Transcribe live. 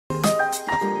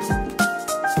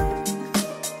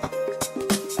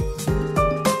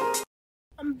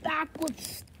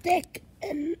stick,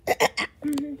 and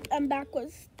I'm back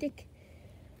with stick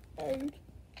and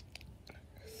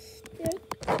stick.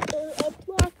 I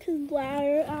blocked his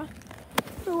bladder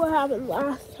after what happened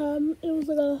last time. It was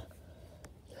like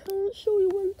I'll show you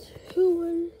 1, 2,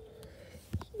 and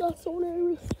that's the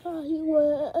name he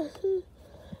went.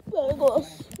 Better go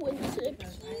swing 6.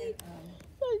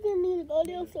 I didn't need to go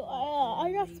there, so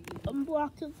I just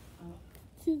unblocked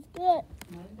his gut.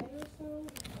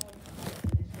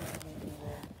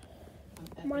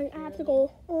 Mine had to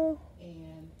go.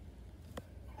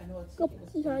 Go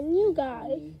behind you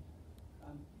guys.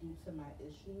 Due to my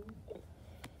issue,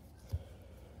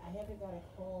 I haven't got a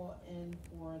call in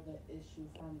for the issue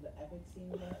from the Epic team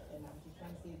yet, and I'm just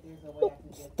trying to see if there's a way I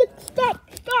can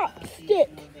get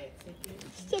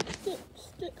stick.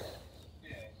 Stick.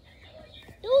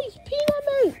 Ew, he's peeing on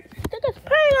me. Stick is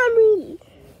peeing on me.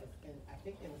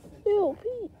 Ew,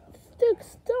 Pete. Stick,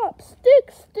 stop. Stick.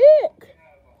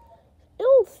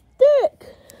 Ew, stick.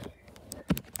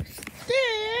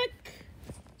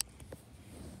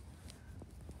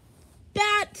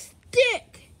 Bad stick.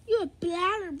 You have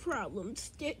bladder problem,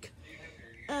 stick.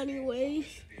 Anyways,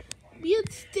 me and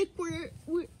stick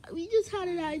we just had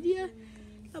an idea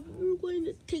that we were going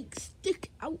to take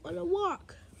stick out on a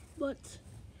walk, but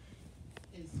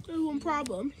there's one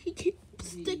problem.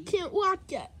 Stick can't walk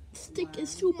yet. Stick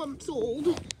is 2 months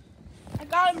old. I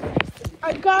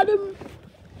got him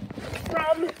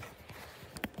from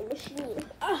the machine.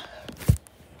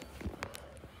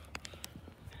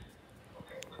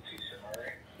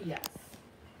 Yes.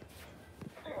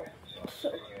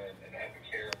 So,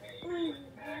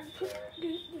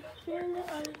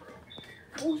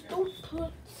 don't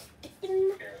put stick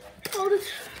in all the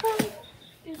time.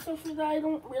 It's something that I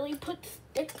don't really put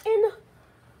stick in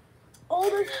all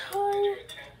the time.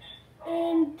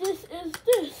 And this is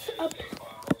a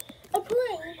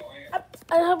plane.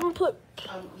 I haven't put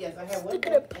yes, I have stick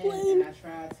in a plane and I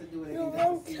tried to do it in a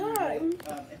long time.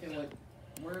 If it would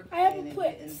work. I haven't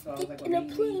put stick in a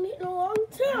plane in a long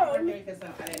time. I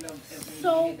didn't know if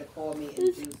So, you need to call me and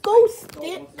let's just go go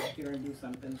stick. on the computer and do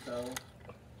something. So.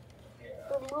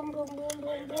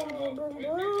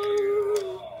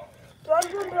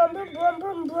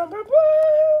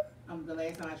 The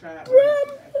last time I tried.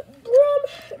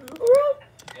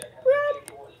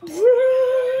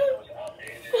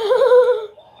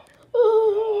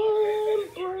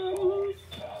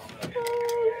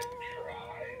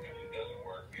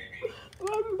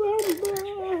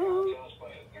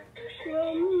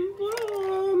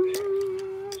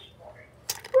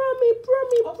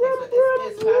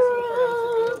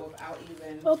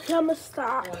 Okay, I'm gonna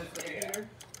stop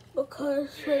because,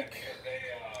 like,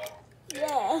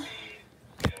 yeah,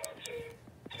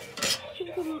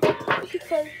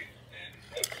 because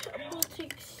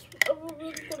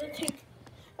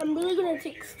I'm really gonna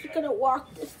take stick on a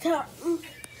walk this time.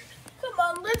 Come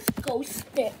on, let's go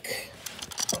stick.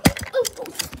 Let's go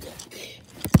stick.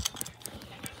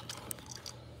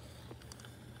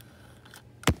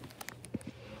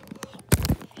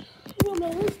 Come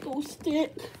on, let's go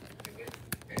stick.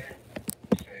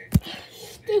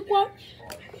 Stick,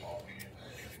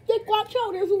 watch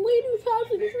out, there's a lady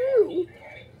passing through.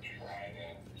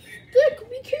 Stick,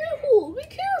 be careful,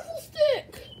 Stick.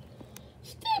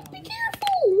 Stick, be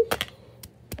careful.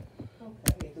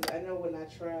 Okay, because I know when I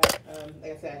tried,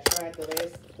 like I said, I tried I think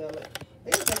it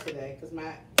was yesterday, because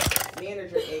my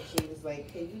manager actually was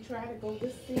like, can you try to go to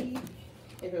see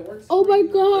if it works? Oh my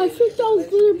God, I think that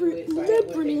was Liberty.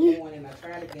 And I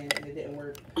tried again and it didn't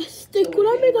work. Stick, when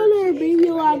I make another baby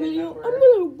live video, I'm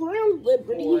gonna ground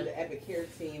Liberty. Or the Epic Care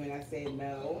team, and I said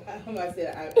no. I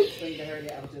explained to her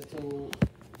that I was just told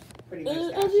pretty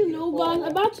much. As you know, guys,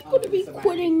 I'm about to be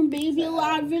quitting baby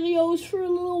live videos for a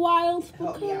little while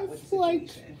because, like,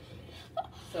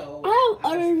 so I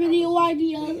have other video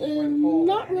ideas and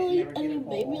not really any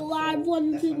baby live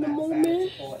ones in the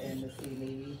moment.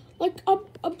 Like, I'm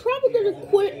probably gonna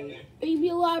quit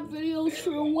baby live videos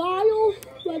for a while,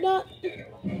 but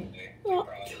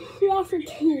not for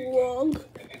too long.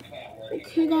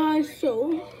 Okay, guys,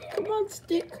 so come on,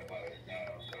 stick.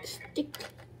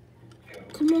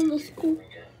 Come on, let's go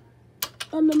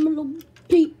on the middle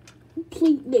plate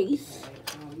base.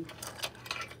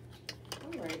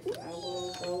 Alright, so I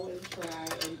will go and try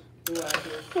and do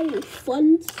Have a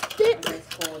fun stick. Let's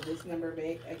call this number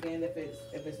back again if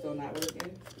it's still not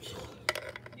working.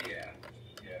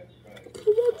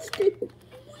 Come on, stick.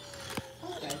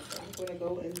 Okay, so I'm gonna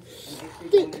go and actually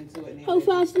Stick. go into it now. How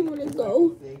fast do you wanna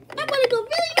go? I'm gonna go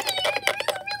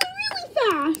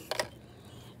really fast.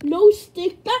 No,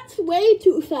 stick, that's way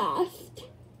too fast.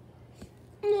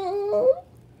 No.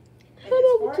 How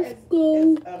about we just go?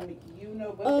 You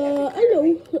know, but I know.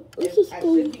 Let's just I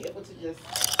go. should be able to just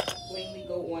plainly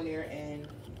go on there and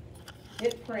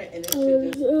hit print, and it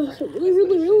should just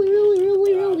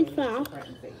really fast.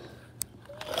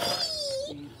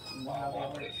 You know how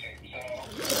that works?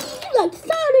 Like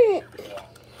Sonic.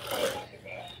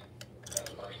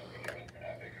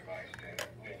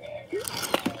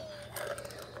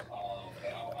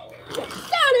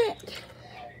 Sonic.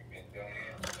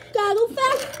 Gotta go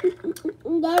fast.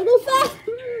 Gotta go fast.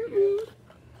 Okay.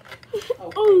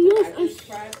 Oh yes, I just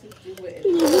tried to do it. In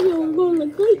the video, I'm going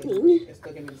like lightning. It's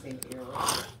still giving me the same error.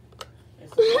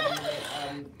 It's still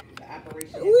giving me the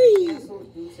operation has been canceled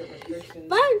due to restrictions.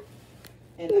 Fine.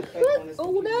 And effect on this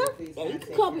Older? computer. Yeah, you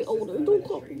can call me older. Don't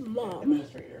call me mom.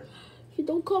 You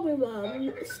don't call me mom.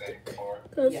 You stick.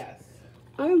 Because yes.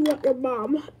 I'm not your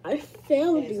mom. I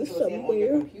failed And you since it was on your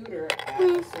somewhere. computer, I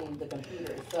assumed the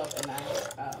computer itself, and I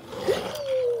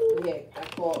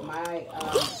called my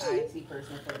IT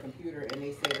person for the computer, and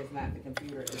they said it's not the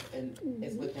computer, it's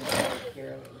within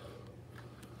Carolyn.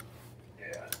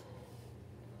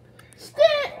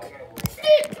 Stick!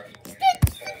 Stick! Stick!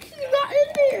 She's not in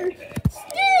there!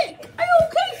 Stick! Are you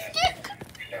okay, Stick?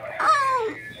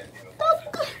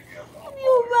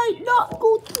 You might not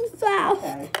go too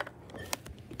fast.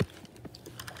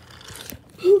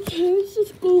 Okay, let's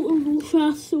just go a little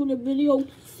fast so the video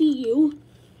can see you.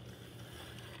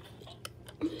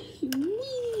 Wee!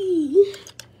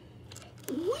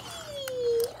 Wee!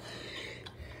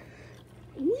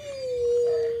 Wee!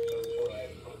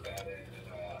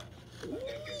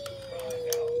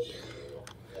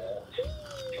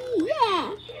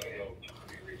 Yeah!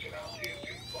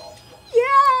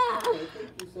 Yeah! Okay,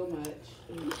 thank you so much.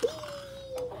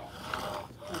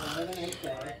 Have a nice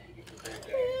day.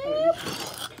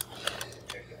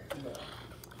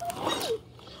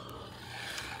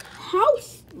 How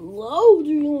slow do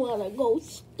you want to go,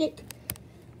 Stick?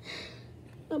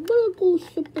 I'm going to go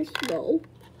super slow.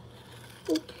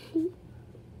 Okay.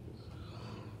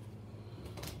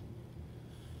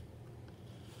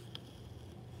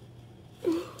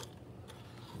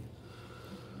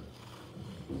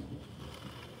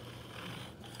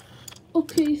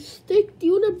 Okay, Stick, do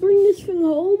you want to bring this thing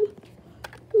home?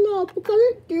 No, because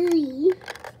it's dirty.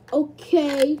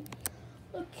 Okay.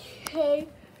 Okay.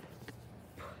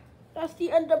 That's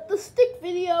the end of the Stick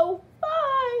video.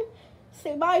 Bye.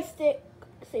 Say bye, Stick.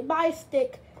 Say bye,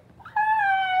 Stick.